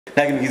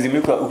ntabwo kizima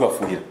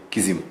ukafuhira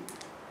kizima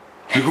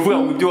bikuvuga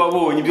ngo ibyo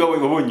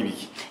wabonye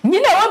ibiki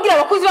nyine wabwira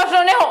abakozi bacu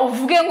noneho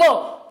uvuge ngo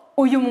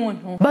uyu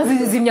muntu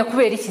bazizimya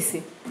kubera iki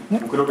se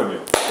kuri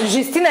kamera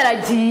Justine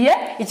aragiye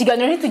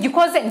ikiganiro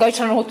ntitugikoze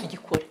ngayicara naho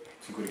tugikore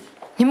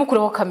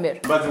ntimukureho kamera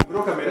bazi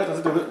kuri kamera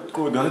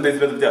ko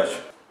ndazibazo byacu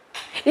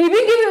ibi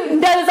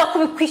ndaza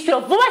kubikwishyura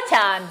vuba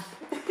cyane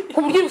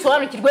ku buryo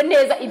bisobanukirwe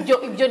neza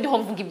ibyo ndiho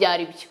mvuga ibyo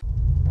ari byo.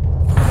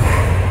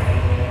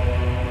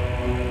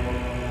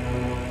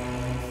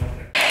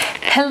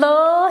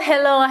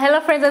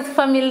 Hello friends and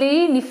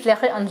family, ni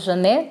Fleury and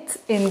Jeannette,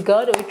 in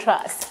God we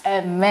trust,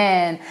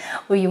 amen.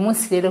 Uyu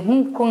munsi rero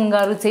nkuko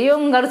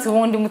ngarutse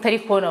ubundi mutari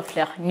kubona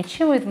Fleury, ni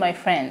chill with my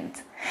friend.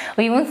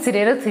 Uyu munsi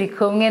rero turi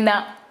kumwe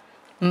na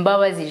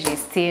Mbabazi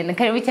Justine,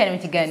 karibu cyane mu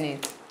kiganiro.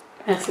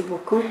 Merci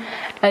beaucoup.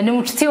 Ni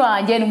mucuti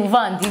wanjye, ni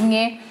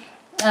muvandimwe,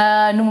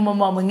 ni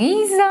umumama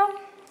mwiza.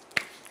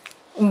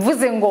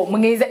 Mvuze ngo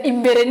mwiza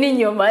imbere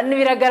n'inyuma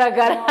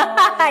biragaragara.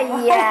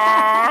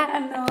 Yeah.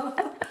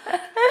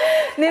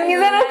 Ni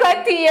mwiza no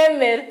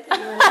kwatiyemera.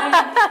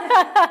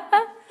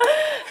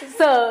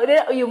 So,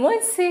 uyu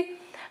munsi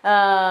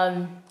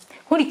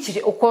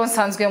nkurikije uko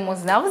nsanzwe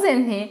muzi navuze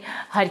nti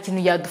hari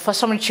ikintu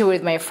yadufasha muri chill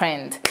with my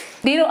friend.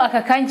 Rero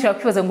aka kanya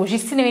kwibaza ngo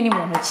Justine we ni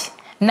muntu ki?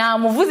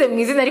 Namuvuze mu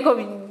izina ariko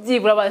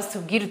byibura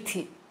bazitubwira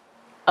uti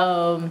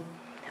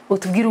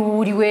utubwira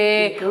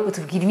uriwe,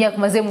 utubwira imyaka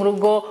maze mu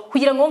rugo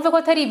kugira ngo wumve ko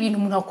atari ibintu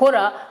umuntu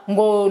akora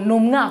ngo ni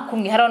umwaka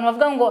umwe. Hari abantu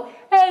bavuga ngo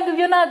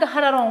ibyo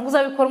nagahararo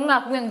uzabikora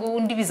umwaka umwe ngo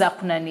undi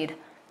bizakunanira.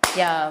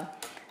 Ya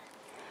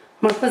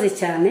murakoze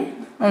cyane.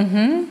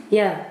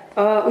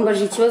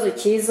 Umbaje ikibazo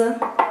cyiza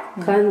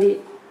kandi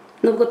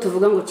nubwo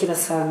tuvuga ngo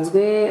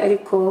kirasanzwe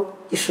ariko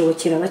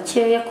gishobokera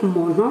bakeya ku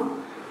muntu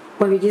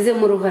wabigize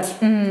mu ruhare.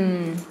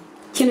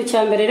 Ikintu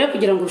cya mbere rero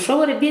kugira ngo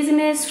ushobore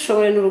business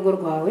ushobore n'urugo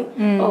rwawe.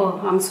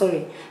 I'm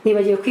sorry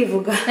nibagiye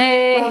kwivuga.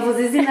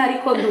 Bavuze izina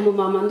ariko ndi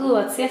umumama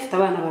ndubatse afite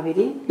abana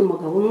babiri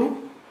n'umugabo umwe.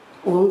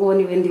 Uwo ngo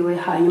ni ndiwe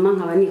hanyuma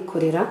nkaba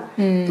nikorera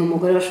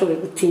umugore washoboye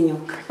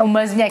gutinyuka.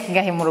 Umaze imyaka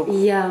ingahe mu rugo?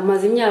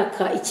 Maze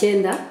imyaka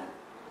 9.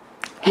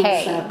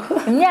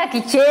 Imyaka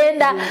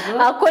 9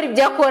 akora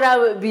ibyo akora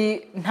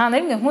nta na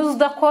rimwe nkuzi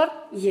udakora?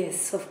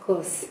 Yes, of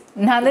course.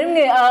 Nta na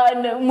rimwe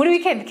muri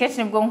weekend kenshi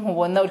nibwo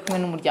nkubona uri kumwe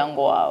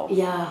n'umuryango wawe.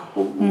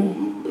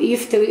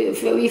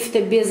 Ifite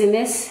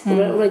business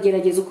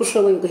uragerageza uko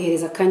ushoboye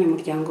ugahereza akanya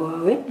umuryango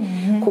wawe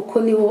kuko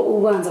niwo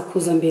ubanza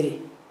kuza mbere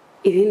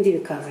ibindi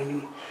bikaza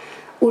nyuma.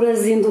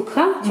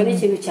 Urazinduka cyo ni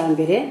ikintu cya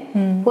mbere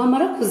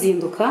wamara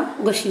kuzinduka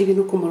ugashira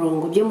ibintu ku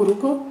murongo byo mu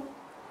rugo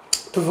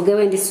tuvuge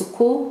wenda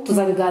isuku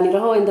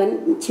tuzabiganiraho wenda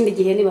ikindi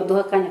gihe niba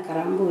duha akanya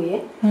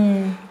karambuye.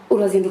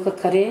 Urazinduka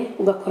kare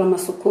ugakora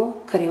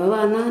amasuku kareba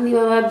abana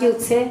niba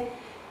babyutse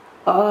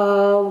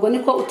ubwo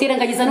niko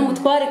utirengagiza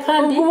n'umutware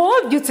kandi ubwo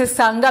wabyutse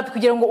sangapi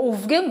kugira ngo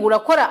uvuge ngo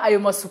urakora ayo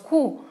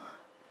masuku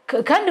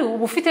kandi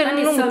uba ufite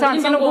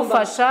n'umutanzi no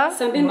gufasha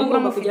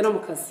ngomba kujya no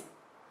mu kazi.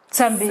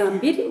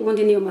 Sambiri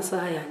ubundi niyo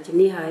masaha yanjye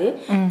nihaye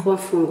kuba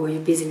mfunguye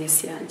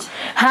business yanjye.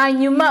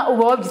 Hanyuma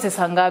uba wabyutse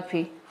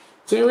sangapi?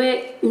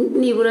 Jewe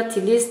nibura at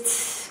least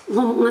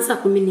nka saa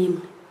 11.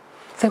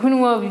 Saa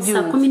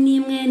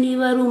 11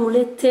 niba ari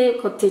umurete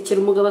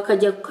kotekera umugabo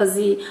akajya ku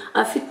kazi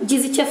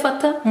agize icyo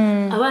afata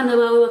abana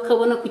bawe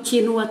bakabona ku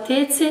kintu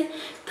watetse.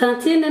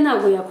 Tantine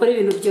ntabwo yakora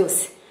ibintu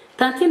byose.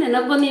 Tantine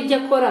nabwo nibyo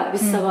akora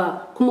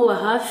bisaba kumuba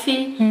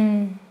hafi.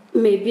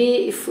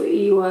 Maybe if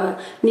you are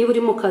niba uri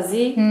mu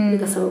kazi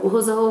bigasaba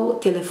guhozaho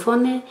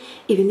telefone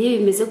ibi niyo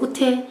bimeze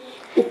gute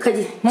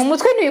ukagira mu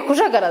mutwe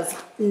ntibikujagaraza.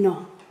 No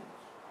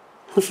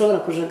ntushobora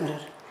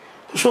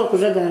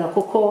kujagarara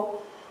kuko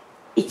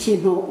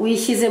ikintu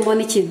wishyizemo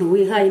n'ikintu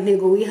wihaye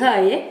intego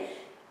wihaye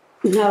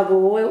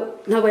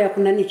ntabwo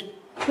yakunanira.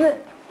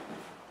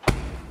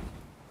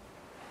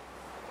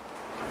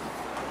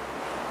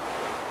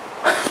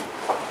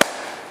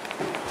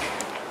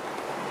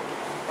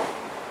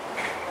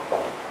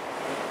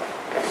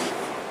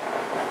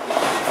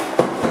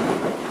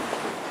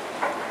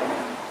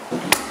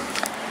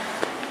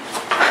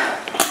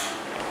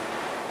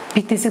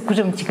 Biteze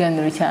kuje mu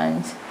kiganiro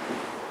cyanjye.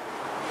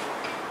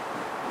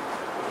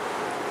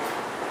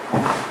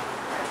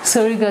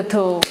 Sorry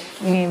gato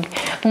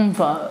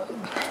umva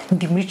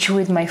ndi muri chill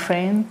with my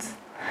friends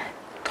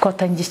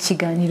twatangiye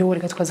ikiganiro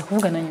reka twaza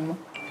kuvugana nyuma.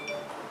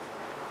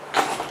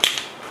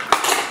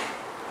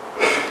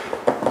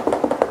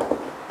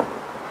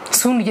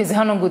 Sundu ugeze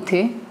hano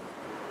gute?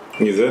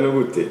 Ngeze hano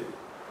gute?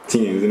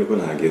 Kinyenze nuko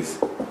ntageze.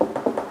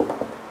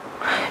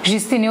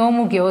 Justine wo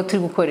mubwiye aho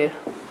turi gukorera.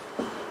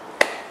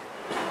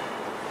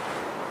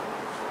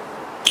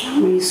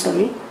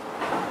 Sorry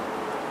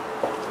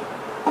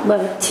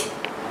but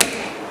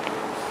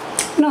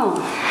no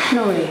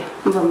way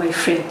my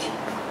friend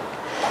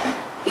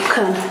you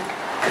can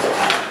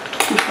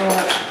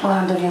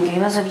wahanduringa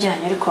ibibazo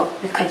byanyu ariko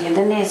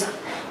bikagenda neza.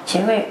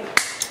 Cyewe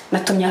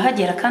natumye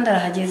ahagera kandi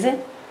arahageze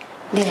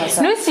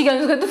ndibaza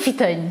n'ikiganiro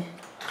dufitanye.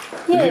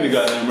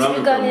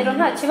 Ibiganiro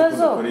nta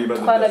kibazo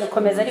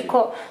twanabikomeza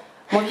ariko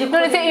mu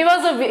by'ukuri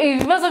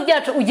ibibazo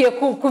byacu ugiye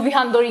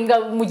kubihandoringa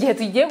mu gihe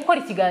tugiye gukora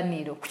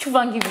ikiganiro kuki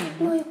uvanga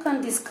ibintu. No, you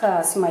can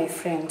discuss, my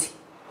friend.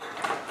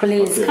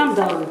 Please, okay. Calm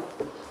down.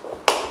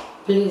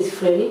 Please,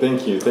 Fleury.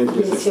 Thank you.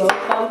 Yes, you're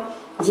welcome.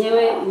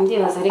 Jewe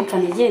ndibaza reka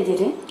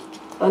nigendere.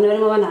 Abantu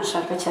barimo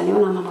banashaka cyane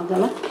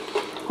banamamagara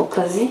ku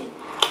kazi.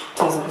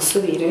 Tuza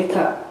gusubira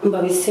reka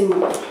mbabise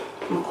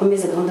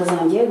mukomeze gahunda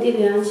zanjye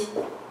diri yanjye.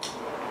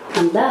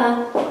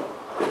 Anda.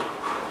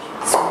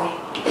 Sorry.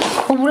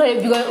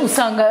 Uburebye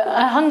usanga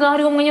ahangaha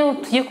hariho umwanya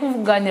tugiye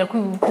kuvuganira ku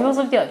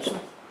bibazo byacu.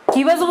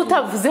 Ibibazo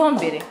butavuzeho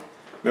mbere.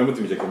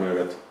 Namutumije kamera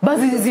gato.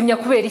 Bazizimya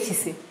kubera iki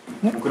se?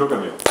 Mukuru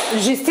kamera.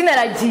 Justine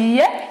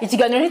aragiye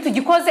ikiganiro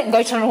ntitugikoze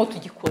ngayicara naho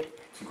tugikore.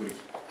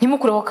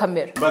 Ntimukureho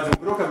kamera. Bazi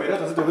mukuru kamera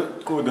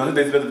ko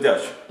duhande ibibazo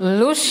byacu.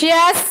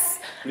 Lucius.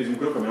 Please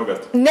mukuru kamera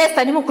gato.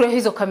 Nesta ntimukureho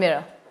izo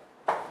kamera.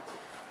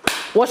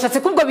 Washatse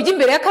kubwo bijya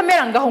imbere ya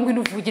kamera ngaho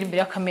ngwino uvugira imbere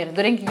ya kamera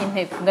dore ngiyi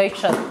ntebe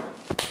ngayicara.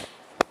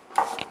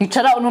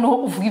 Icara noneho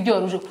uvuga ibyo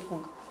waruje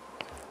kuvuga.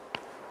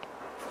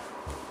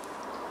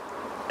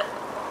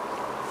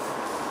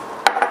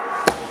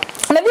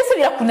 Nabise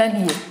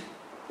birakunaniye.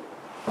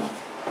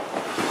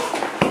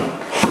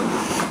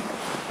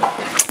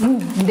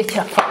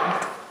 Ndekera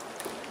fanta.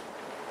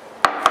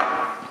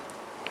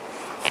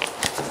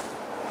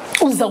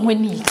 Uzanywe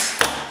n'iki?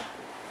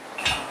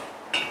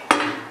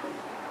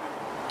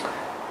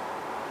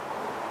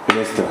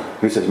 Nesta,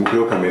 Lucius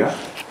mukuru kamera.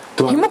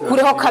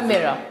 Ntimukureho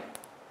kamera.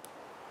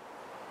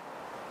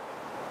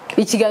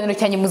 Ikiganiro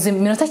cyanjye mu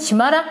minota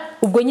kimara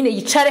ubwo nyine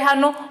yicare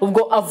hano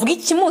ubwo avuga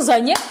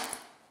ikimuzanye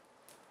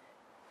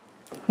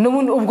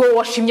n'ubundi ubwo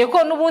washimye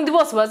ko n'ubundi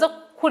bose baza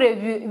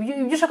kureba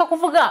ibyo ushaka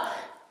kuvuga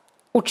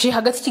uciye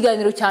hagati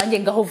ikiganiro cyanjye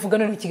ngaho uvuga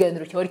none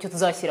ikiganiro cyawe aricyo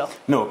tuzashyiraho.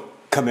 No,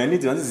 kamera ni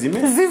zizime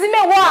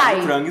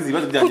why turangiza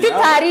ibibazo byanjye kuki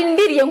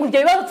utarindiriye ngo ibyo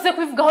bibazo tuze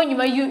kubivugaho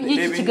nyuma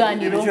y'iki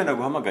kiganiro. Ibyo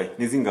naguhamagaye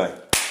ni zingahe?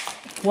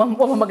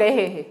 Wampamagaye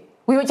hehe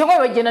cyangwa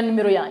bagena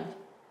nimero yanjye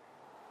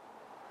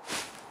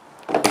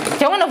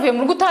cyangwa navuye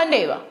mu rugo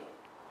utandeba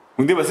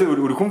undeba se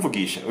uri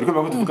kumvugisha uri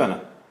kumva ko tuvugana.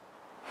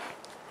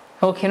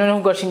 Okay, none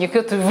ubwo washingiye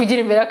ko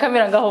tuvugira imbere ya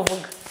kamera ngaho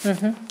vuga.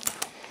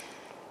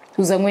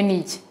 Uzanywe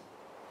n'iki?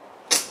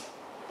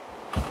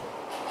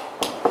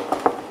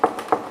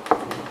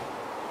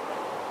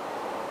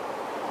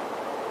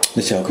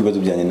 Ndashaka kwibazo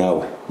byanye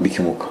nawe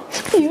bikemuka.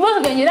 Ibibazo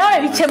byanye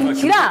nawe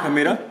bikemukira.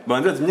 Kamera,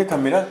 banza zimye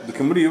kamera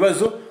dukemura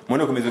ibibazo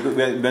mone komeza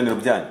ibiganiro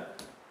byanyu.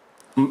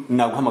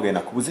 Naguhamagaye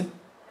nakubuze.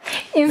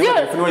 Ivyo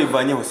telefone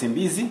wayivanyeho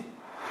simbizi.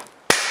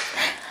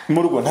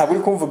 Mu rugo ntabwo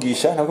uri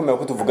kumvugisha ntabwo mera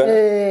ko tuvugana.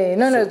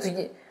 None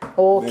tugiye.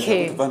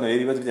 Okay. Tuvana rero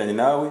ibibazo byanye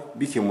nawe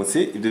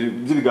bikemutse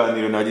ibyo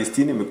biganiro na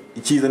Justine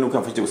ikiza nuko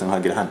amfashije gusa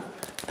nkagera hano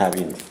nta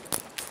bindi.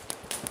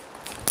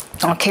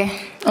 Okay,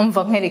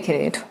 umva nkwereke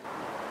rero.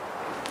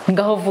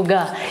 Ngaho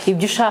vuga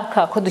ibyo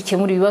ushaka ko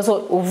dukemura ibibazo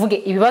uvuge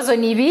ibibazo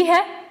ni ibihe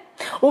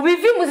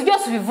ubivimuze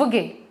byose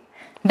ubivuge.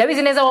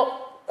 Ndabizi neza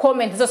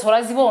comment zose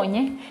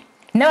warazibonye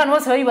n'abantu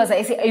bose baribaza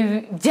ese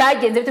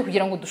byagenze bite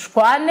kugira ngo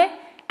dushwane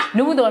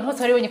n'ubundi abantu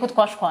bose baribonye ko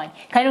twashwanye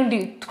kandi n'undi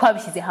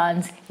twabishyize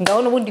hanze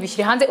ngaho n'ubundi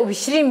bishyire hanze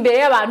ubishyire imbere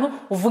y'abantu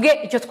uvuge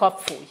icyo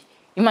twapfuye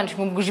Imana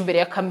ishimuguje imbere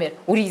ya kamera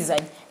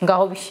urizanye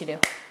ngaho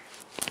bishireho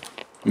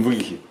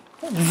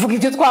vuga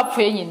ibyo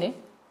twapfuye nyine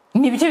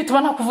ni bice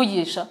bituma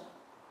ntakuvugisha.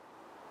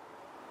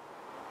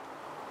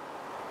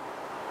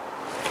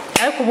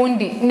 Ariko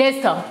ubundi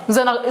Nesta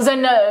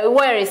zana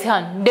wireless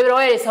hano ndebera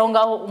wireless aho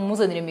ngaho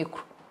umuzanire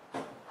mikro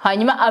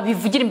hanyuma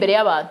abivugira imbere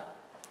y'abantu.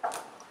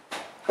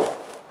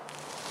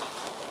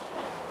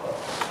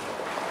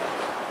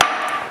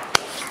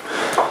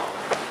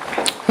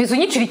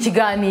 Bizunyicira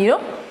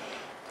ikiganiro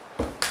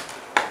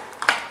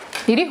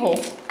iriho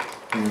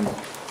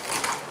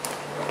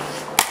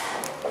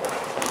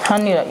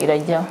hano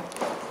irajya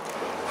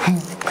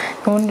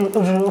ubundi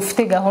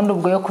ufite gahunda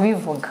ubwo yo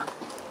kubivuga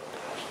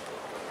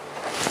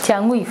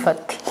cyangwa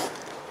uyifate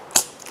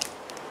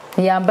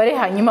yambare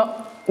hanyuma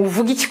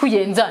uvuga iki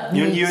kugenza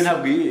niyo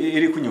ntabwo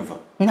iri kunyumva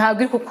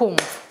ntabwo iri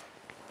kukumva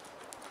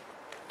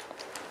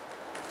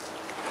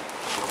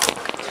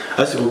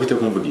hasi gute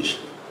kumvugisha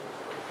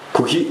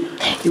kuki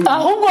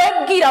ahubwo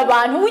wabwira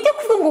abantu ujye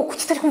kuvuga ngo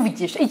kuki utari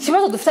kumvugisha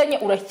ikibazo dufitanye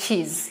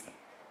urakizi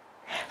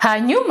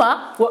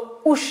hanyuma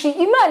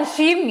Imana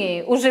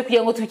ishimwe uje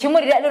kugira ngo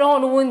tubikemurire noneho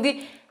n'ubundi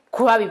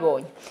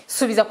kubabibonye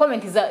subiza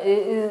comment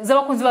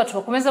z'abakunzi bacu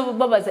bakomeza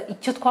babaza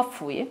icyo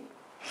twapfuye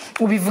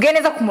ubivuge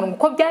neza ku murongo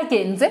uko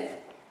byagenze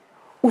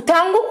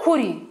utanga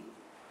ukuri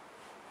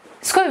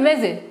siko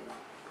bimeze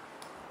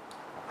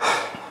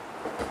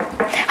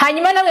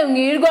hanyuma namwe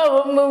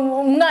mwirirwa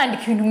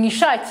mwandika ibintu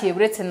mwishakiye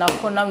buretse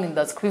nako namwe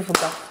ndaza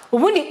kubivuga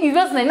ubundi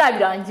ibibazo nari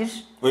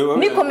nabirangije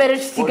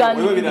nikomereje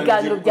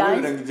ibiganiro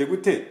byanjye birangije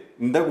gute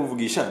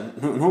ndaguvugisha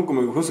ntubwo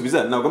mu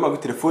gusubiza ntabwo amagu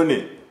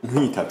telefone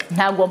ntwitabe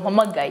ntabwo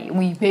mpamagaye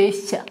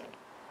wibeshya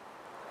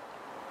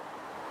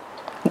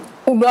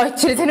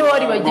ubakiretse niba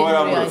wari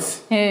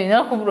bagiye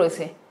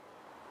nakuburose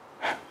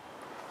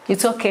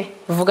it's okay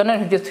vuga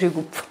none ibyo turi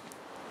gupfa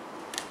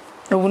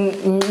ubu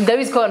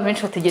ndabizi ko abantu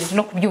benshi bategereje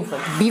no kubyumva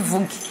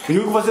bivuge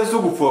niyo kuva se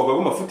gupfa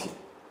kwa mafuti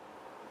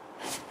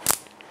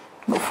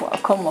gufuha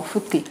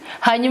kw'amafuti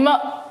hanyuma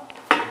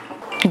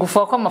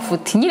gufuha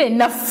kw'amafuti nyine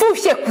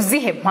nafushye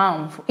kuzihe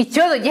mpamvu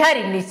ikibazo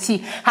gihari ni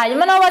iki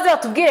hanyuma nabo baze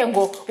batubwire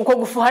ngo uko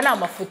gufuha ni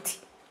amafuti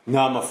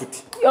nta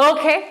mafuti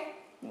okay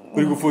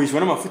uri gufuhishwa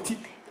n'amafuti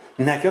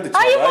nta kibazo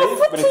cyabaye ayo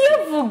mafuti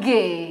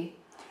yavuge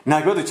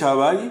nta kibazo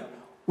cyabaye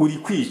uri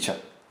kwica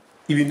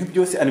ibintu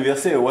byose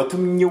anniversaire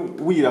watumye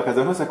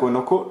wirakaza ntose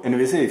akabona ko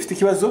anniversaire ifite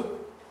ikibazo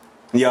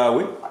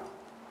yawe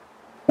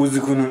uzi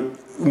ukuntu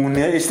umuntu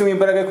yashyizeho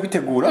imbaraga yo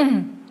kubitegura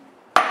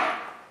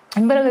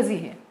imbaraga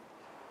zihe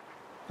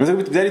uzi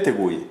ko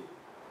byariteguye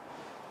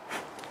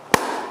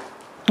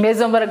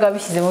ngezo mbaraga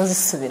bishyizemo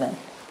zisubirana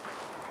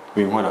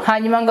binkora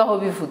hanyuma ngaho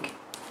bivuge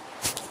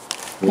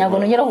ntabwo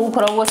nongera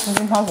gukora bose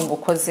nzi impamvu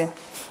ngukozeho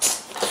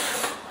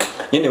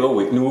nyine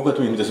wowe ni wowe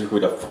utumye ibintu byose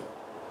birapfa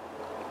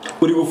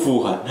uri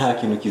gufuha nta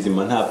kintu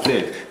kizima nta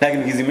play nta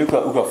kintu kizima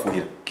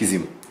ukafuhira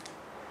kizima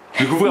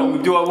bikuvuga ngo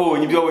ibyo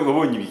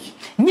wabonye ibiki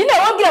nyine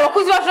wabwira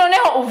abakozi bacu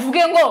noneho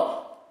uvuge ngo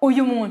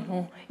uyu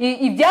muntu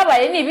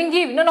ibyabaye ni ibi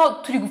ngibi noneho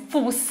turi gupfa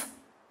ubusa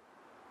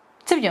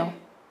sibyo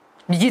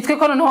byitwe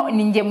ko noneho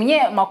ni njye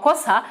munye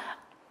makosa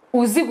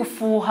uzi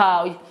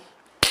gufuha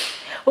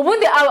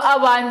ubundi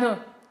abantu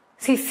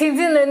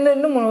sinzi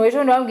n'umuntu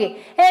wejo ndababwiye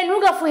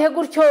ntugafuhe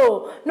gutyo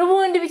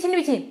n'ubundi biki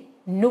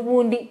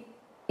n'ubundi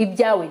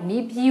ibyawe ni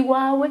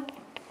ibyiwawe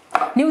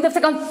niba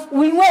udafite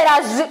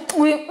winywera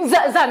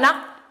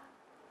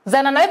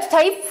zana nawe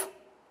tutayipfa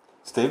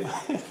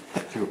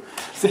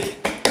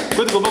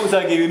ko tugomba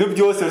gusanga ibintu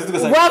byose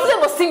wavuze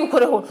ngo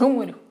singukoreho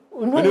ntumureho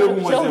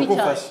ntumushyiraho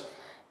nk'icyayi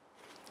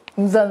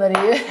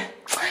nzanariye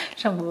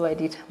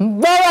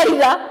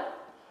mbabarira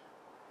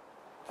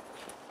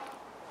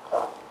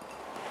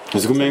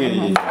uzi ko umenye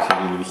ibintu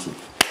biki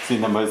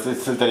sintambara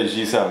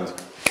isanzwe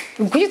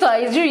kuki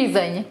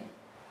utayizanye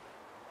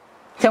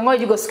cyangwa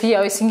wajya usuki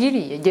yawe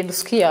singiriye genda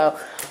usuki yawe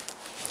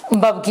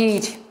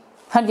mbabwire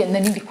harya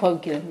ndi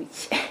kubabwira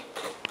biki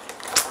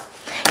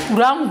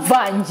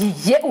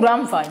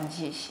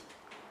uramvangiye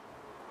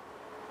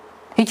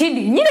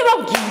ikindi nyine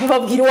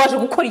babwire waje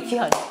gukora iki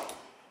hano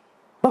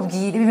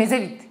babwire bimeze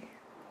bite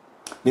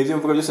nibyo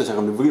mvuga byose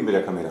ashaka mbivuga imbere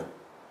ya kamera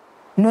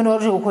none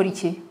waje gukora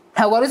iki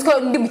ntabwo wari uzi ko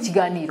ndi mu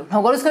kiganiro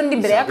ntabwo wari uzi ko ndi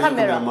imbere ya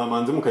kamera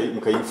manze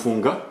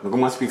mukayifunga nubwo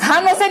mwaswika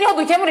hano se niho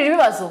dukemurira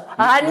ibibazo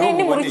aha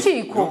ni mu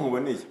rukiko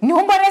niho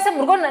mboneye se mu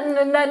rugo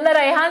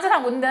naraye hanze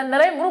ntabwo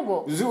naraye mu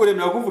rugo uzi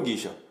uremera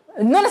kuvugisha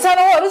none se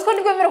hano wari uzi ko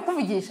ndi kwemera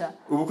kuvugisha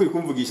ubu kuri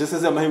kumvugisha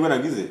se amahirwe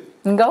nagize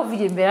ngaho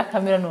uvugiye imbere ya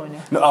kamera none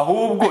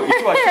ahubwo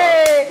icyo washaka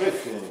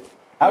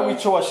aho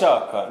icyo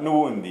washaka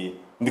n'ubundi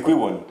ndi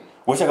kubibona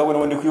washaka kubona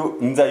ubundi ko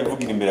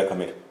nzayivugira imbere ya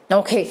kamera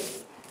okay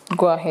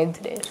go ahead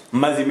rero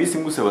maze iminsi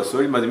ngusaba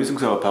sorry maze iminsi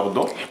ngusaba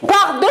pardon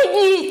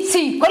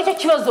y'iki ko aricyo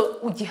kibazo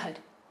ugihari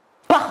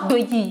pardon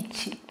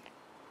y'iki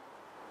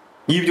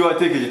y'ibyo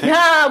watekereje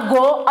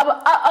ntabwo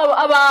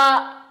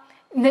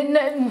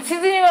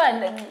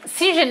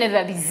si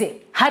generalize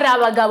hari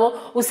abagabo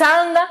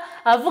usanga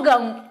avuga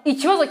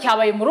ikibazo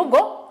cyabaye mu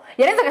rugo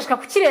yarenze agashaka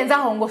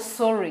kukirenzaho ngo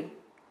sorry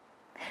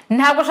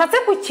ntabwo ashatse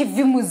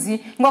kukiva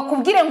imuzi ngo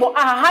akubwire ngo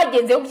aha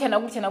hagenzeho gutya na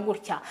gutya na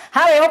gutya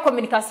habayeho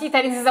communication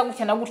itari nziza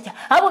gutya na gutya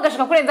ahubwo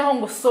agashaka kurenzaho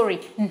ngo sorry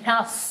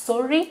nta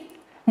sorry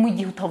mu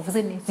gihe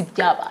utavuze neza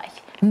ibyabaye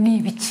ni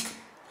ibiki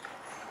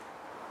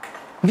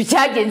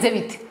byagenze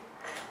bite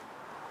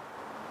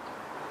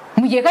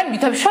mu gihe kandi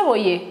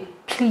bitabishoboye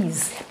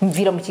please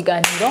mvira mu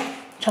kiganiro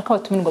nshaka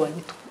abatumirwa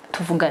bari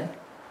tuvugane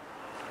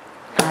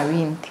nta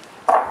bindi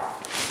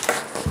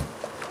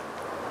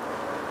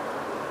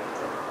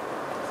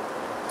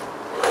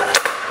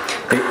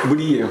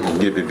buriya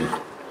nkubwiye baby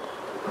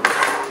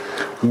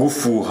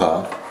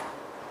gufuha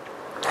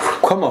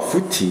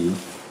kw'amafuti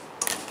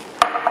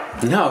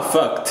nta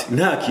fact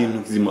nta kintu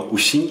kizima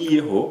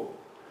ushingiyeho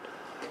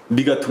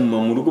bigatuma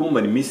mu rugo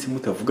mumara iminsi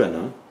mutavugana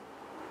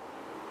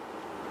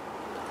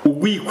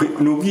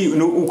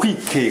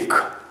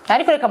ukwikeka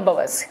ariko reka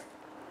mbabaze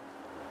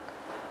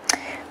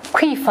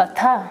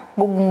kwifata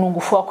ngo ni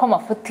ugufuha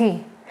kw'amafuti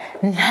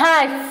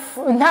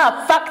nta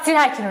fact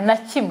nta kintu na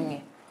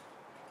kimwe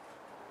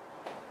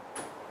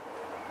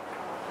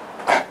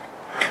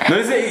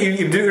none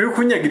ibyo uri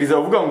kunyagiriza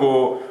uvuga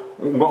ngo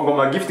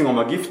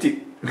amagifti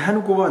nta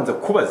nubwo ubanza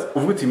kubaza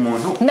uvuga uti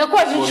umuntu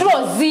nakubaje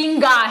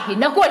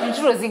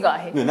inshuro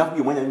zingahe none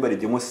nakubwiye umwanya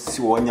w'imbaridemo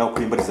si wowe nyawo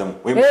kwimbarizamo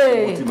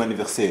uti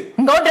anniversaire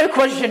ngaho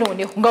ndabikubajije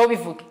noneho ngaho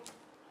bivuge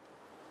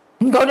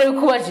ngaho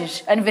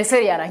ndabikubajije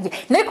anniversaire yarangiye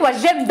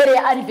ndabikubajije mbere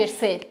ya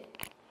anniversaire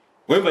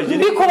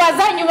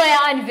bikubaza nyuma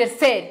ya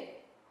anniversaire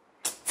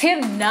till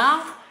now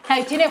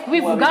ntakeneye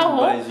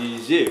kubivugaho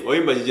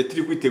wabibajije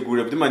turi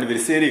kwitegura by'ama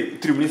anniversaire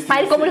turi muri street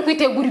ariko muri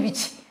kwitegura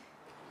ibiki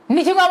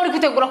niki ngwa muri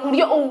kwitegura ku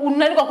buryo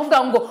unanirwa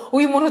kuvuga ngo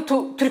uyu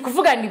muntu turi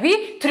kuvugana ibi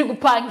turi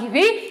gupanga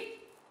ibi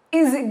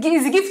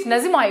izi gift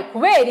nazimuhaye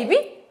kubera ibi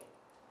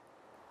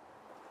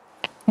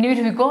ni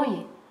ibintu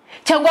bigoye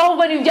cyangwa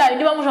ahubwo ni bya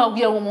bindi bamushaka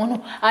kugira ngo umuntu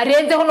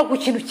arenzeho no ku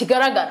kintu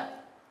kigaragara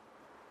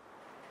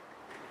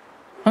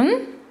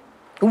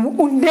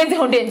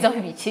ndenzeho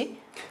ibiki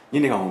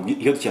nyine nkubwi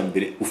iyo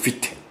cyambere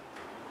ufite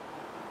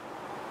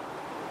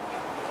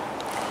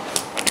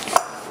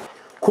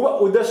kuba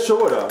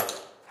udashobora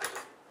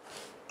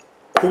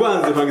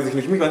kubanza kurangiza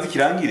ikintu kimwe kibanza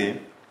kirangire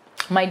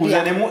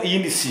uzanemo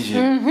iyindi sije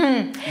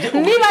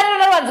niba rero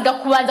nabanzaga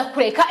kubanza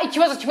kureka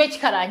ikibazo kimwe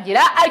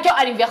kikarangira aricyo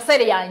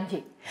anniversaire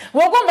yanjye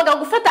wagombaga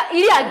gufata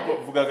iriya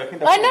vugaga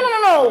kenda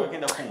no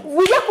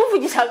ujya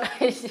kuvugisha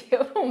gaje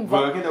urumva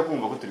vugaga kenda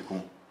kumva ko turi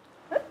kumwe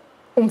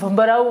umva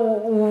mbara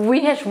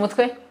wihesha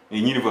umutwe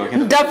nyiri vugaga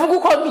kenda ndavuga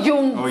uko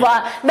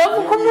mbyumva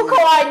ndavuga umwuka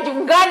wanjye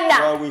ungana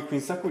wawe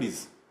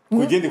kwinsakuriza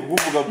kugende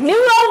kukuvuga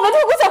niba wumva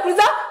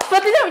tugusakuriza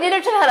fatira ugende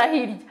uca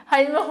harahirya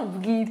hanyuma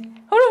nkubwire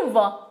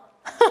urumva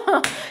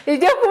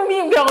ibyo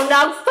kumbwira ngo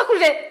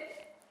nagusakuje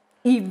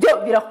ibyo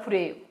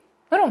birakureba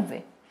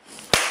urumve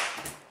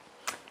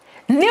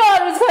niyo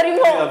wabizwa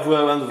arimo yavuga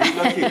abantu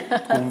vuga ke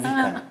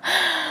twumvikana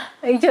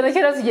icyo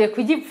nacyo tugiye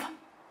kugipfa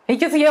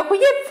icyo tugiye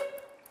kugipfa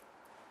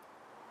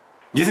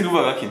ngeze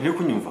kuvuga ke ntiri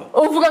kunyumva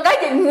uvuga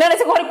gake none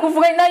se ko ari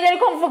kuvuga nanjye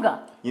ariko mvuga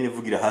nyine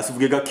vugira hasi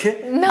uvuge gake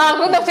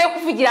ntabwo ndakwiye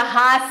kuvugira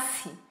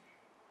hasi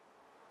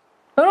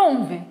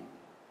urumve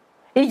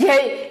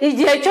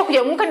igihe cyo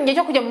kujya mu mwuka igihe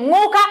cyo kujya mu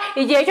mwuka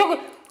igihe cyo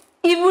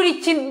iburi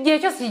igihe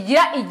cyose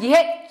kigira igihe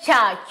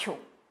cyacyo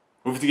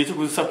ufite igihe cyo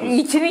kusakuza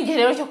iki ni igihe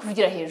rero cyo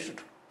kuvugira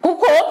hejuru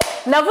kuko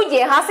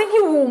navugiye hasi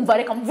ntiwumva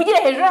reka mvugire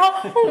hejuru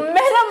aho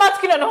umeze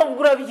amatwi noneho ubwo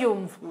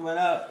urabyumva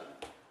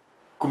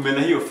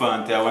kumena hiyo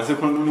fanta yawe se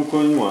ko nuko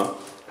nywa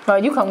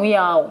wajya ukanywa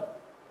iyawe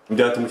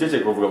ndatuma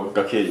umukecuru kuvuga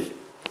gakeye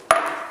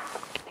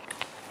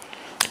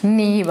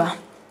niba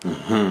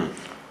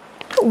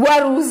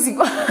wari uzi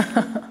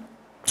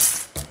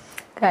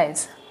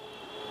guys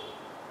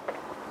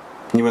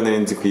niba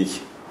narenze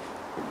kwiki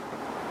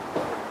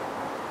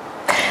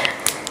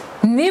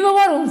niba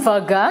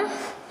warumvaga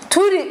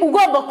turi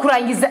ugomba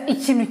kurangiza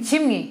ikintu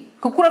kimwe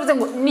kuko uravuze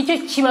ngo nicyo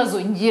kibazo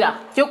ngira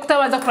cyo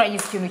kutabanza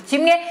kurangiza ikintu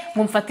kimwe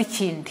ngo mfate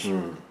ikindi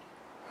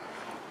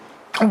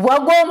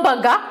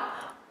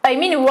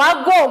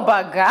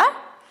wagombaga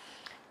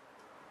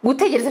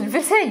gutegereza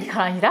anniversaire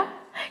gikarangira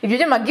ibyo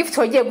byo magift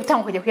wagiye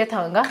gutanga kujya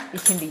kuyatanga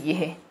ikindi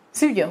gihe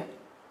sibyo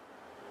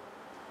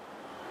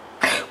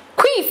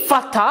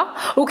kwifata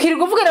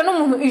ukirirwa uvugana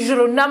n'umuntu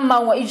ijoro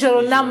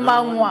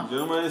n'amanywa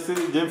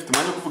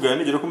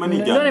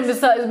none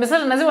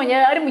message nazibonye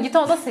ari mu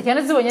gitondo se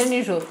cyane zibonye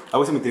nijoro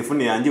abo se mu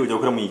telefone yanjye ujya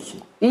gukora mu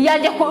iki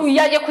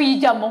yaje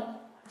kuyijyamo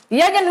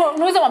yaje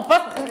ntuze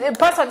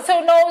password se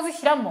no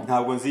uzishyiramo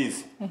ntabwo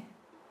nzizi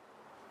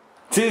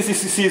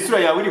si isura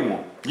yawe urimo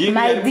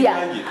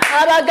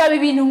abagabo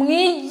ibintu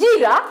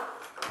mwigira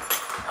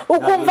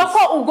ukumva ko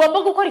ugomba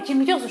gukora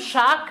ikintu cyose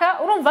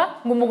ushaka urumva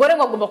ngo umugore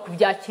ngo agomba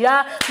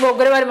kubyakira ngo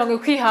abagore barimo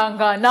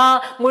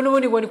kwihangana ngo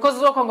n'ubundi ngo niko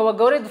zuko ngo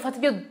abagore dufate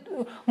ibyo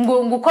ngo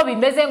uko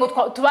bimeze ngo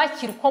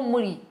tubakire uko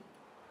muri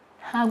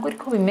ntabwo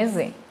ariko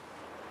bimeze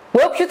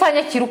wowe kuki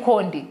utanyakira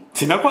ukondi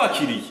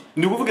sinakwakiriye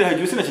ndi kuvugira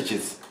hejuru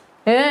sinakikeze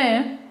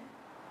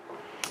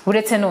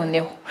uretse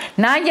noneho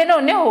nanjye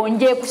noneho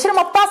ngiye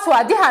gushyiramo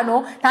password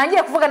hano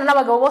ntangiye kuvugana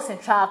n'abagabo bose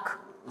nshaka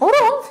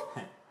urumva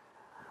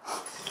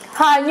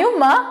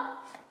hanyuma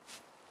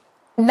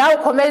nawe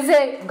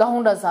ukomeze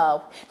gahunda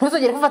zawe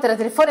ntuzongere kufatira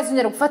telefone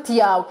sinongere gufata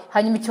iyawe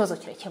hanyuma ikibazo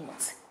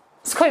kirakemutse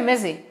siko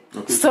bimeze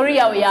story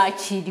yawe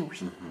yakiriwe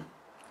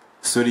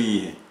story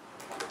yihe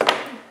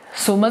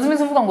so umaze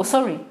iminsi uvuga ngo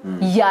sorry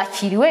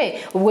yakiriwe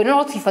ubwo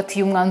rero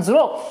twifatiye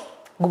umwanzuro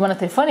gumana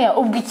telefone yawe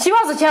ubwo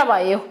ikibazo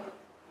cyabayeho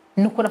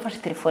nuko nafashe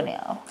telefone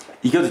yawe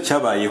ikibazo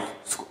cyabayeho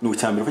ni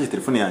ucyambere ufashe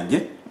telefone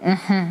yanjye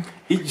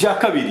ijya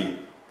kabiri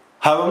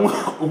habamo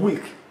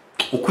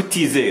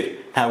ukutizera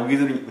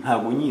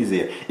ntabwo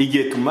unyizera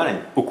igihe tumaranye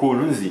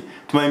ukuntu nzi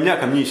tumara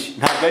imyaka myinshi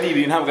ntabwo ari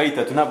 2 ntabwo ari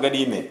 3 ntabwo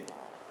ari 4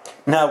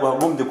 ntabwo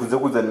hagombye kuza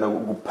kuzana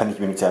gupanika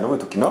ibintu cyane ngo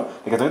tukino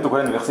reka tujye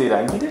dukora anniversaire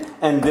irangire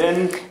and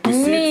then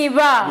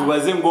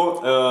ubaze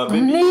ngo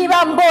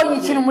niba mbonye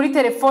ikintu muri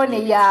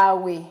telefone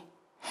yawe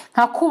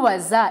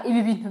nkakubaza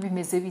ibi bintu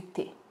bimeze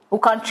bite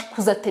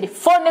ukanshikuza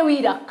telefone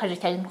wirakaje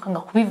cyane ukanga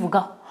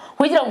kubivugaho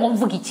kugira ngo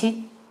mvuge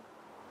iki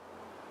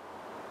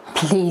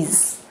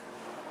please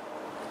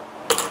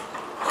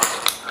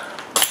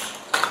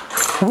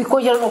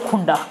wikongera no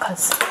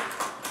kundakaza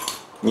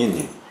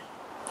nyine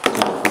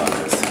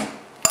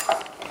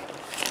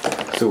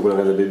so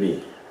guragaza baby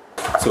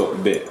so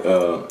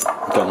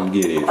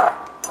ukankubwiye rero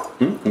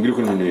mbwira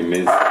uko ibintu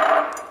bimeze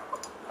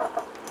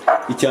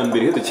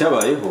icyambere rero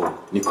cyabayeho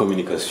ni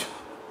communication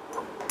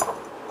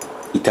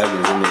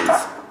itagenze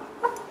neza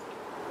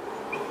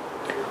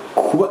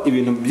kuba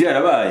ibintu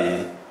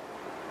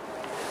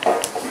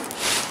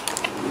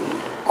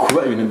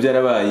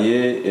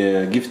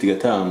byarabaye gift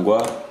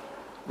gatangwa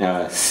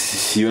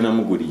siyo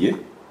namuguriye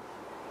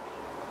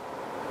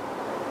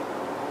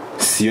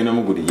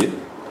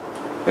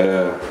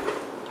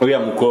oya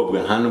mukobwa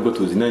nta nubwo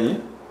tuzinanye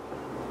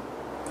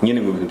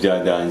nyine ngo ibintu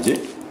byaganje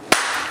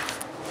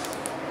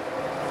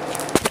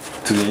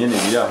tuzinanye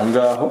biri aho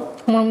ngaho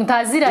umuntu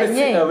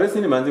mutaziranye abese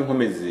ni manzi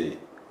nkomeze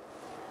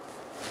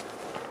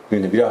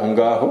ibintu biri aho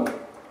ngaho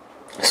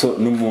so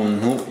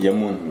n'umuntu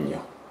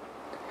yamuntumyeho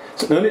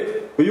none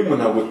uyu muntu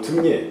ntabwo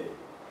utumye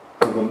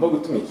ugomba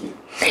gutumikira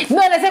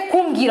none se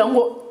kumbwira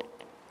ngo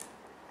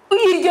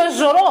iryo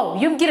joro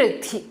yubwire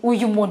ati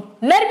uyu muntu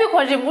nari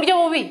bikoje mu buryo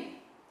bubi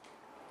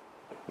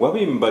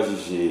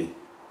wabimbajije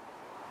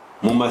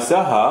mu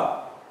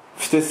masaha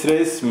ufite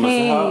stress mu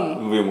masaha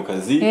mvuye mu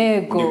kazi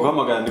ndi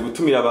guhamagara ndi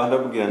gutumira abantu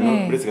abwira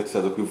no buretse gato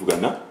tuzaza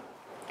kwivugana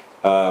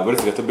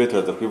buretse gato beto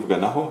turaza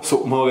kwivuganaho so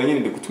mpamagara nyine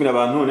ndi gutumira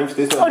abantu none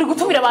mfite stress uri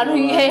gutumira abantu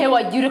hehe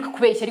wagira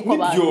kubeshya ariko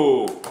abantu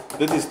yo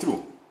that is true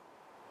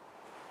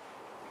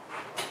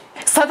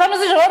Satani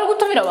zije wari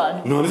gutumira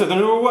abantu none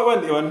Satani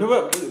wabandi abantu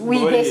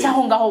wibeshya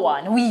aho ngaho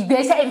wane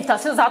wibeshya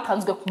invitation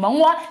zatanzwe ku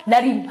manywa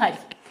nari mpari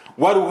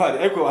wari uhari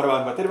ariko hari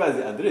abantu batari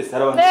bazi address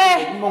hari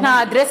abantu nta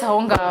address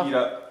aho ngaho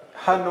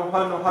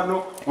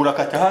hano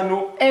urakata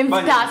hano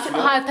invitation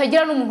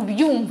hatagira n'umuntu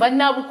byumva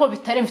nabo uko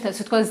bitari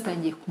invitation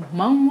twazitangiye ku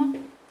manywa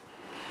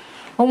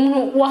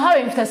umuntu wahawe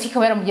invitation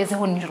ikaba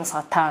yaramugezeho nijoro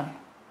saa 5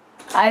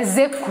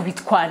 aze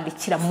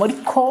kubitwandikira muri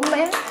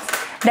comment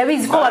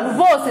ndabizi ko abantu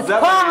bose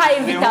twahaye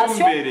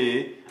invitation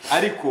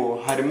ariko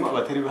harimo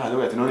abatari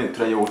bahaze ati none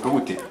turayoboka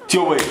gute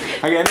tiyoboye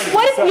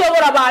wari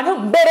kuyobora abantu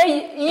mbere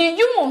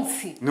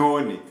y'umunsi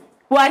none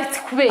wari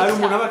kubeshya hari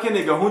umuntu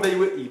abakeneye gahunda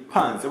yiwe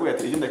ipanze avuga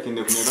ati igenda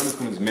keneye kumenya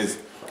n'ukuntu zimeze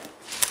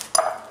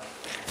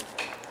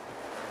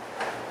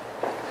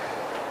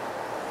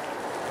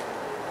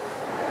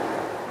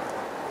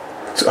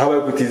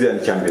habaho kutizerana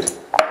cyambere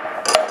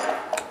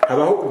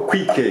habaho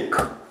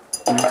kwikeka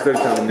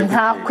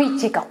nta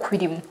kwikeka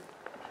kurimo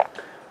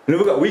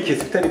nuvuga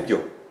wiketse bitari byo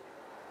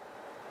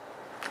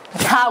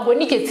ntago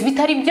niketse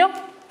bitari byo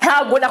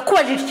ntago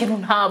nakubajije ikintu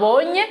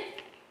ntabonye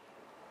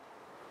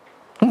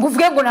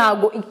nguvuge ngo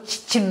ntago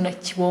ikintu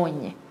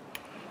nakibonye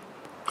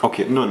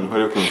okay none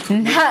hore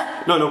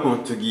ko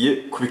tugiye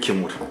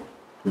kubikemura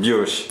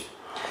byoroshye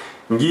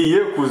ngiye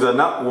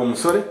kuzana uwo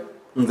musore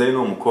nzari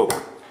no mukobwa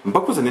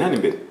mbakuzanira hano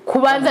imbere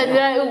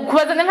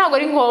kubazanira ntago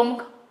ari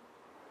ngombwa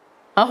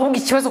ahubwo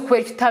ikibazo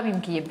kubera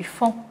kitabimbwiye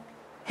before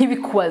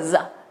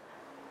ntibikubaza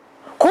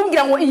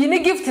kumbwira ngo iyi ni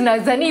gift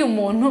nazaniye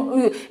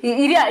umuntu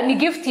iriya ni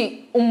gift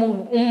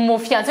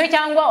umufiance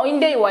cyangwa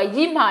inde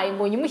wayimpaye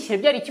ngo nyimushyire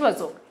byari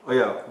ikibazo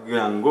oya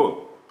kugira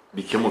ngo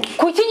bikemuke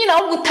kuki nyina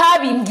ahubwo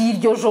utabimbwiye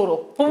iryo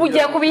joro ubu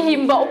ugiye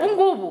kubihimba ubu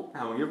ngubu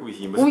ntabwo ngiye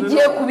kubihimba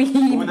ugiye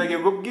kubihimba ubu ndagiye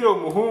kubwira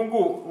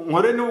umuhungu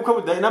nkore n'uko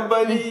budahari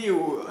nambari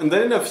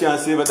ndari na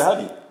fiance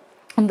badahari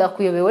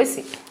ndakuyobewe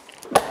se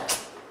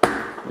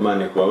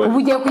mane kwa bari ubu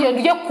ugiye kugenda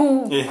ujya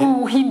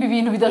kuhimba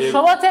ibintu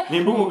bidashobotse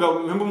nimba umugabo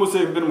nimba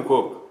umusore nimba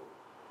umukobwa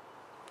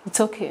it's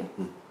okay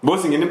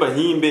bose ngene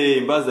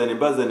mbahimbe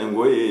mbazane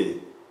ngo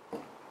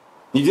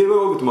nivyo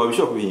rero gutuma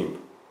bishobora kubihimba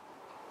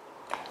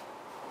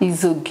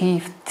izo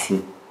gift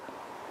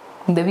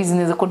ndabizi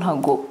neza ko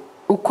ntago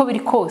uko biri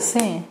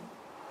kose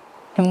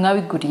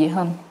ntimwabiguriye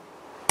hano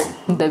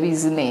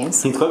ndabizi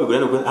neza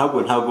ntitwabiguriye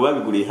ntabwo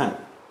babiguriye hano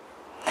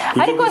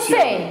ariko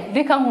se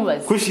reka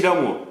nkubaze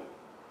kushiramo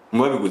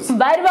mwabiguze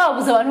bari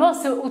babuze abantu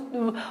bose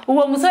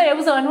uwo musore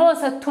yabuze abantu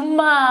bose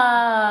atuma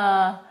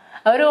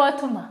abari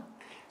watuma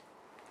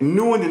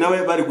nundi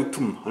nawe bari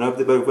gutuma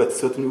nabyo bari kuba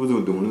ati tuni ubuze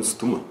umuntu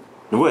utuma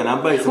nubuye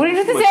nambaye uri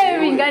inshuti se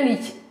bingana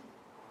iki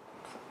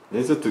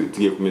nese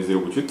tugiye kumezera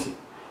ubucuti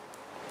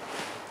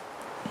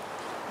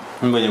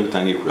mbanye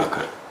gutangiye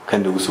kurakara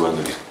kandi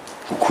gusobanurira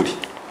ukuri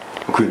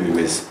uko ibintu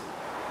bimeze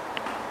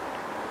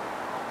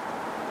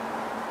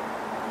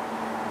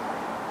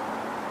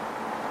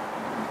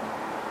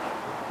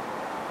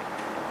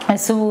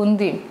ese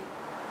ubundi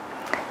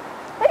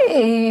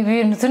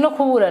ibintu turi no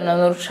kuburana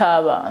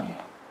n'urucabana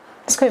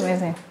siko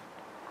bimeze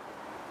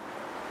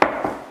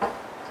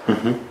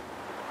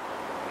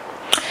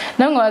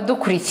namwe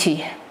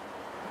badukurikiye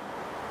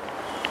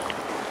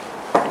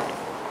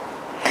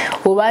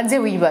ubanze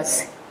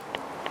wibaze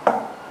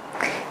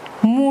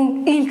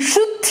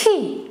inshuti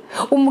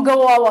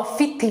umugabo wawe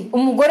afite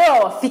umugore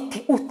wawe afite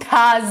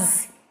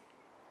utazi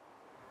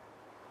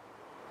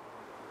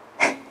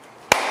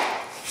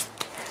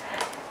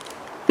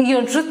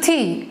iyo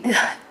nshuti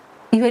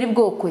iba ari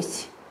bwoko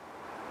ki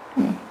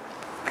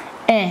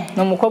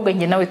ni umukobwa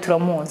njye nawe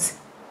turamuzi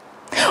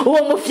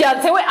uwo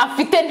mufiance we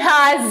afite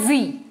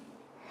ntazi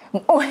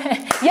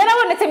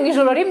yarabonetse mu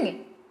ijoro rimwe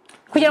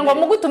kugira ngo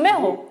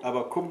amugutumeho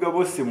abakobwa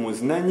bose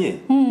muzinanye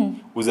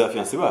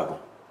uzafiance babo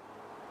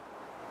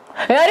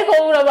ariko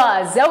wowe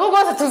urabazi ahubwo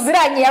rwose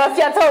tuziranye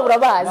abafiance babo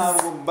urabazi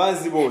ntabwo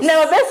mbazi bose ni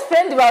aba best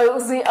friend bawe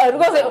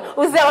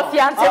uzi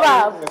abafiance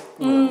babo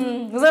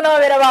uza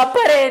n'ababera ba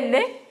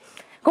parene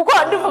kuko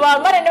nduva ba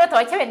marene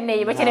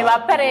batabakeneye bakeneye ba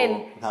parene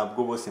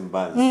ntabwo bose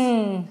mbazi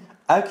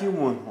ariko iyo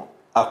umuntu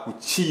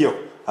akuciyeho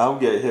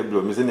ahubwira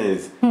hebro meze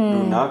neza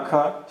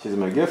runaka she's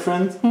my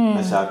girlfriend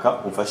nashaka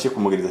umfashe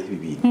kumugerizaho ibi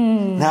bintu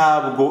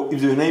ntabwo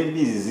ibyo bintu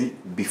nabibizi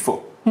before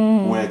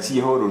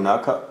murakiyeho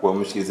runaka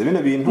wamushikiriza bino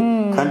bintu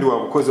kandi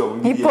wabukoze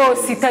wabumwiye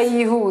iposita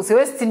yihuse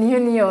Western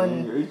Union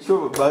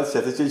icyo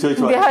bashatse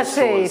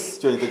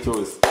cyo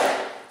cyose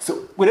so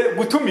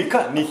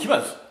gutumika ni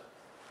ikibazo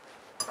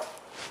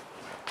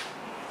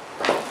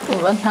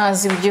uba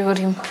ntazi ibyo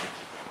urimo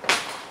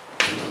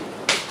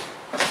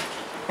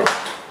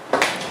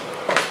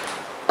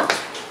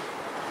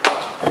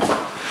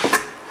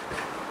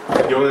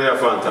Yone ya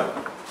Fanta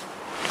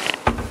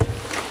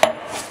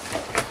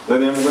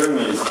Dani umugore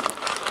mwiza.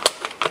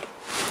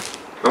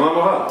 Mama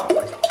moha.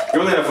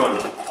 Yona ya phone.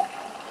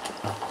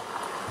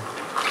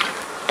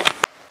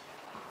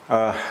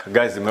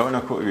 Guys,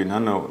 murabona ko ibintu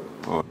hano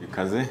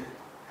bikaze.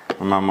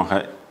 Mama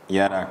moha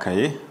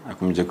yarakaye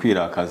akomeje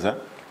kwirakaza.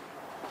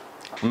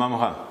 Mama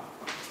moha.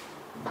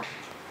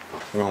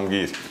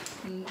 Ngombwire.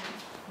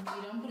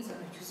 Biramburiza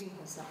mu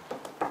cyuzinkoza.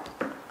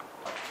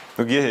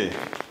 Ugiye he?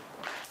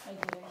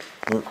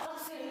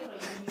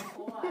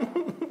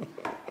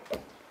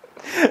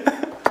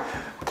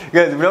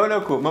 Guys, murabona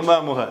ko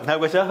mama muha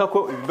ntabwo ashaka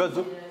ko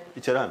ibibazo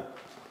bicarana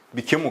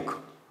bikemuka.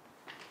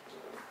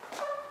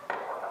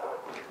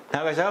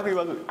 Ntabwo ashaka ko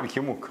ibibazo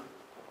bikemuka.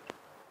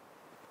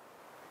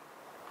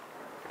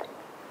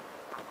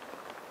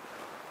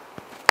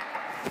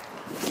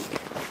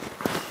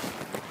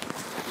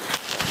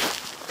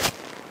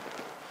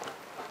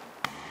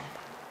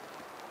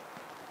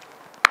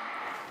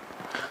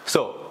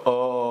 So,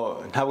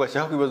 ntabwo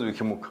ashaka ko ibibazo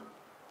bikemuka.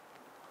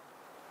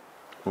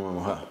 Mama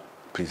muha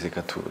please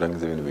reka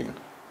turangize ibintu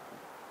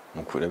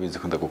mukuru abizi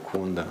ko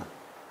ndagukunda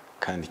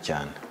kandi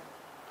cyane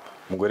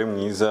umugore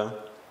mwiza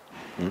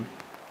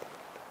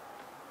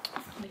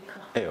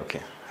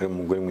okay hari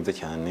umugore mwiza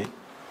cyane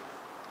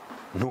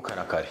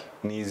ntukarakare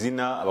ni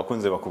izina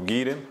abakunze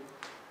bakubwire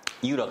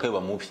iyo urakaye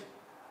bamubi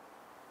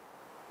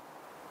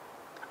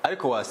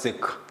ariko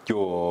waseka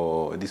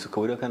yo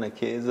disuka uri kana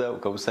keza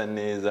ukabusa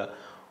neza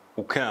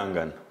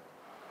ukangana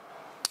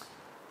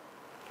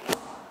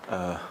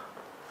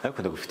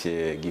ariko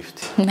ndagufitiye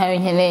gift Ntayo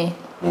nkeneye.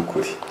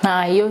 Mukuri.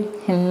 Ntayo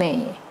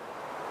nkeneye.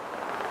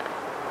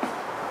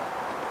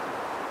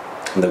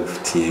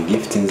 Ndagufitiye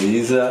gift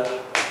nziza.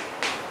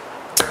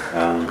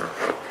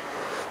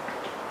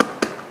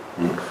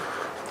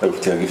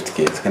 Ndagufitiye gift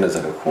keza kandi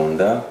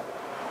azagakunda.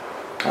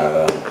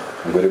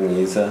 Umugore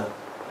mwiza.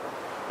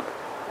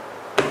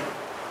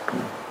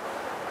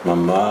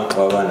 Mama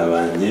w'abana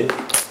banjye.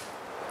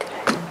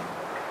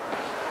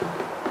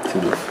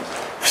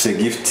 Ufite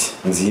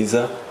gift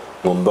nziza.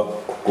 Ngomba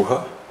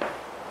kuguha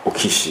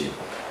ukishima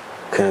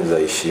kandi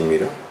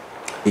uzayishimira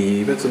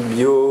ibibazo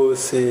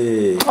byose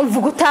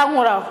Uvuga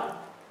utankuraho.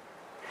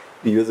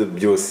 Ibibazo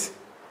byose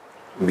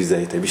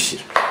bizahita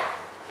bishira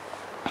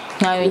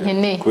Ntayo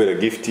nkeneye. kubera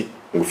gift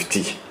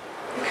ngufitiye.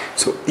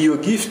 So iyo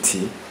gift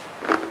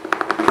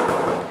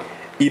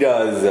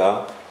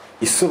iraza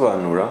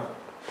isobanura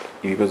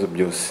ibibazo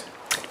byose.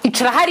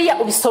 Icara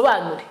hariya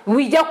ubisobanure.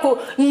 Wijya ko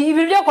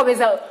ibintu byo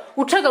komeza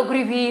ucagagura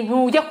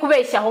ibintu ujya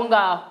kubeshya aho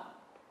ngaho.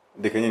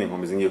 Ndeka nyine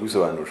nkomeze ngiye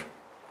kubisobanura.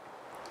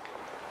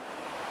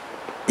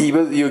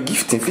 Iyo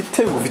gift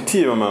mfite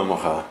ufitiye mama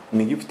moha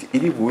ni gift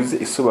iri buze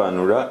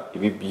isobanura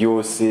ibi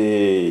byose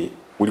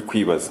uri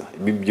kwibaza,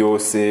 ibi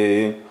byose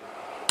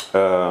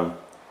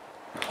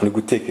uri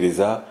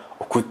gutekereza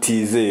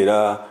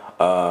ukutizera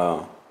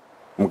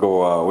umugabo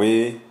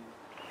wawe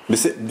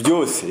mbese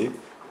byose.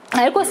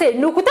 Ariko se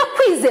ni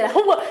ukutakwizera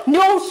ahubwo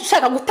niwo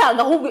ushaka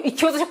gutanga ahubwo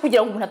ikibazo cyo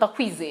kugira ngo umuntu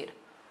atakwizera.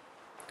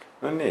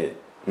 None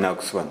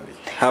nagusobanuriye.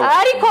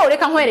 Ariko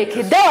reka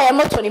nkwereke dawa ya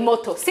moto ni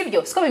moto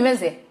sibyo siko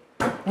bimeze.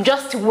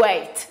 Just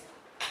wait.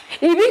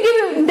 Ibi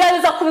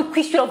ndaza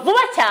kubikwishyura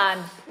vuba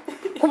cyane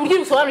ku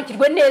buryo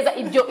usobanukirwe neza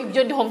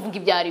ibyo ndiho mvuga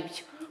ibyari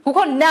byo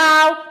kuko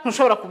now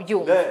ntushobora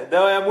kubyumva.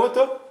 Dawa ya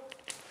moto?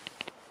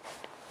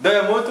 Dawa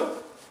ya moto?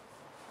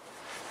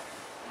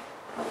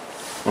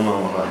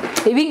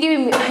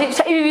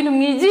 Ibi bintu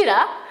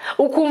mwigira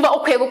ukumva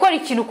ukwiye gukora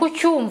ikintu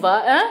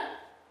kucyumva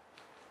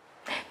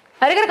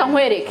ariko reka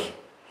nkwereke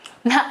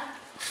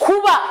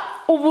kuba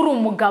ubu uri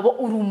umugabo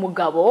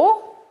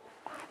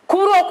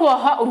kuba uri uwo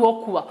kubahwa uri uwo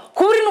kuba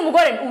kuba uri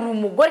n'umugore uri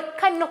umugore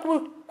kandi no kuba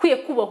ukwiye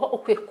kubahwa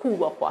ukwiye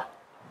kubahwa.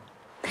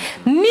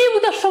 Niba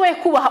udashoboye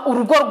kubaha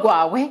urugo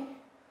rwawe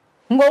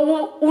ngo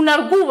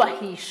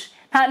unarwubahishe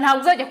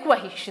ntabwo uzajya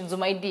kubahisha inzu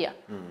my dear,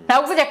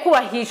 ntabwo uzajya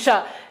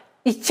kubahisha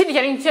ikindi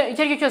icyo ari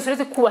cyo cyose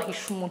uretse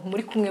kubahisha umuntu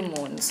muri kumwe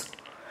mu nzu.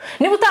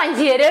 Niba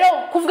utangiye rero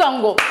kuvuga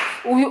ngo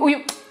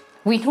uyu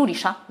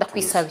winturisha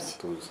ndakwisabye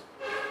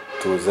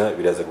tuza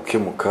biraza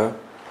gukemuka.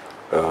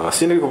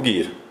 Sindi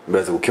kubwira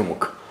biraza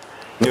gukemuka.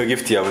 Niyo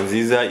gift yawe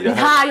nziza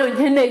irahari. Ntayo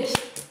nkeneye.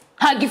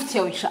 Nta gift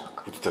yawe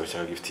nshaka.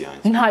 Tutabashaka gift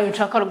yanjye. Ntayo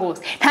nshaka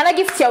rwose. Nta na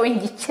gift yawe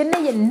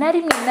ngikeneye na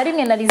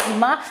rimwe na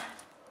rizima.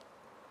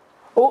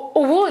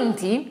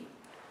 Ubundi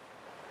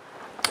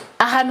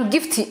ahantu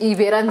gift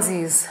ibera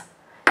nziza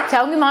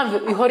cyangwa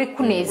impamvu ihora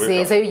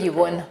ikunezeza iyo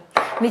uyibona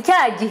ni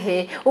cya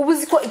gihe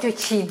ubuzi ko icyo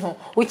kintu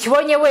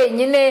ukibonye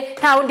wenyine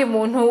nta wundi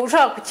muntu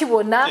ushaka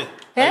kukibona.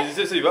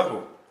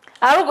 Bibaho.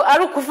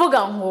 Ari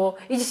ukuvuga ngo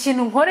iki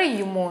kintu nkoreye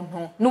uyu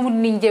muntu n'ubu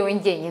ni njyewe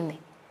njyenyine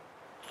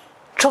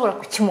nshobora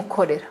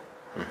kukimukorera.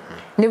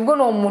 Nibwo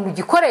n'uwo muntu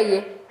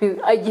ugikoreye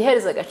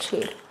agihereza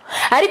agaciro.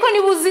 Ariko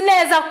niba uzi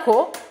neza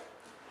ko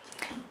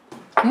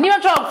niba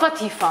nshobora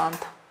gufata iyi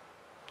fanta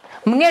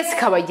mwese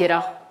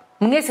kabageraho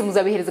mwese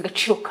muzabihereza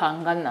agaciro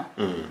kangana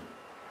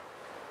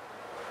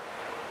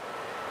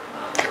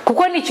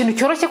kuko ni ikintu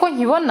cyoroshye ko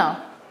nkibona.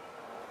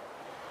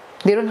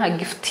 Rero nta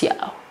gift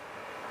yawe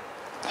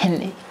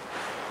nkeneye.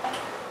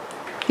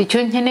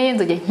 Icyo nkeneye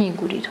nzajya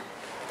nkigurira.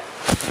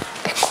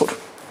 Ekuru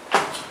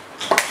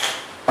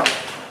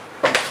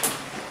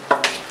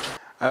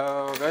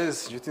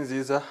guys inshuti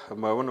nziza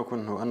murabona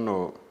ukuntu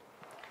hano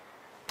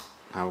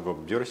ntabwo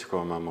byoroshye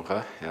kwa mama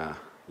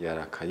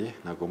yarakaye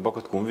ntagomba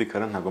ko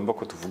twumvikana ntagomba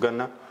ko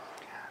tuvugana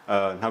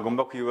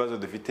ntagomba ko ibibazo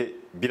dufite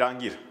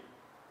birangira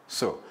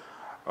so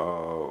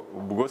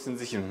ubwo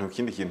sinzi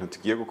ikindi kintu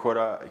tugiye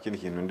gukora ikindi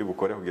kintu ndi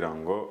bukore kugira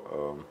ngo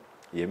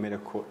yemere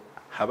ko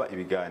haba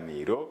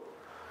ibiganiro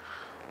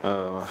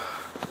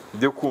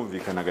byo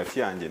kumvikana hagati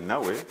yanjye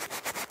nawe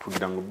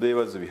kugira ngo ibyo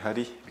bibazo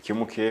bihari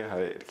bikemuke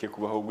hareke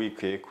kubaho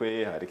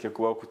gwikekwe hareke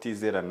kubaho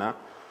kutizerana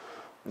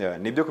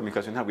nibyo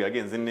communication ntabwo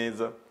yagenze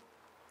neza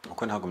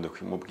uko ntagombye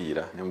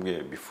kwimubwira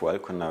nyambwiye before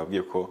ariko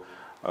nababwiye ko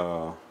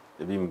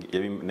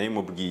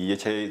nayimubwiye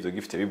cyane izo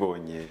gift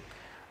bibonye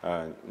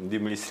ndi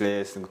muri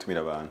stress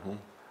ngutumira abantu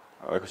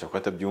ariko shaka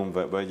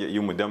atabyumva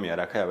iyo umudamu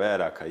yarakaye aba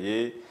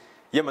yarakaye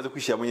yamaze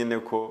kwishiramo nyene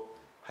ko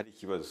hari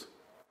ikibazo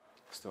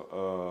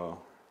so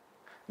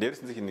rero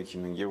sinzi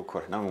ikintu ngiye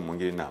gukora namwe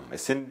mungire inama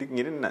ese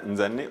ngire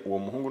nzane uwo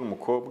muhungu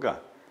n'umukobwa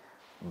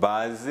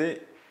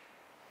baze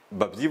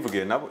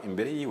babyivuge nabo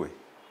imbere yiwe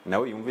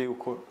nawe yumve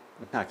yuko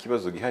nta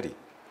kibazo gihari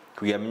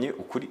kuyamye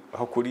ukuri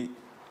aho kuri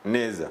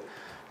neza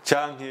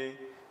canke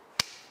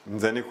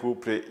nzane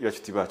couple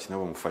y'abacuti bacu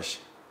nabo mufashe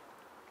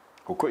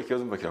kuko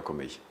ikibazo mba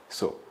kirakomeye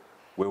so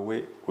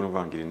wewe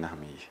urumvangira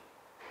inama iyi.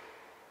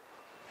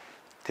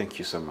 Thank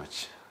you so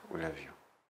much, we love you.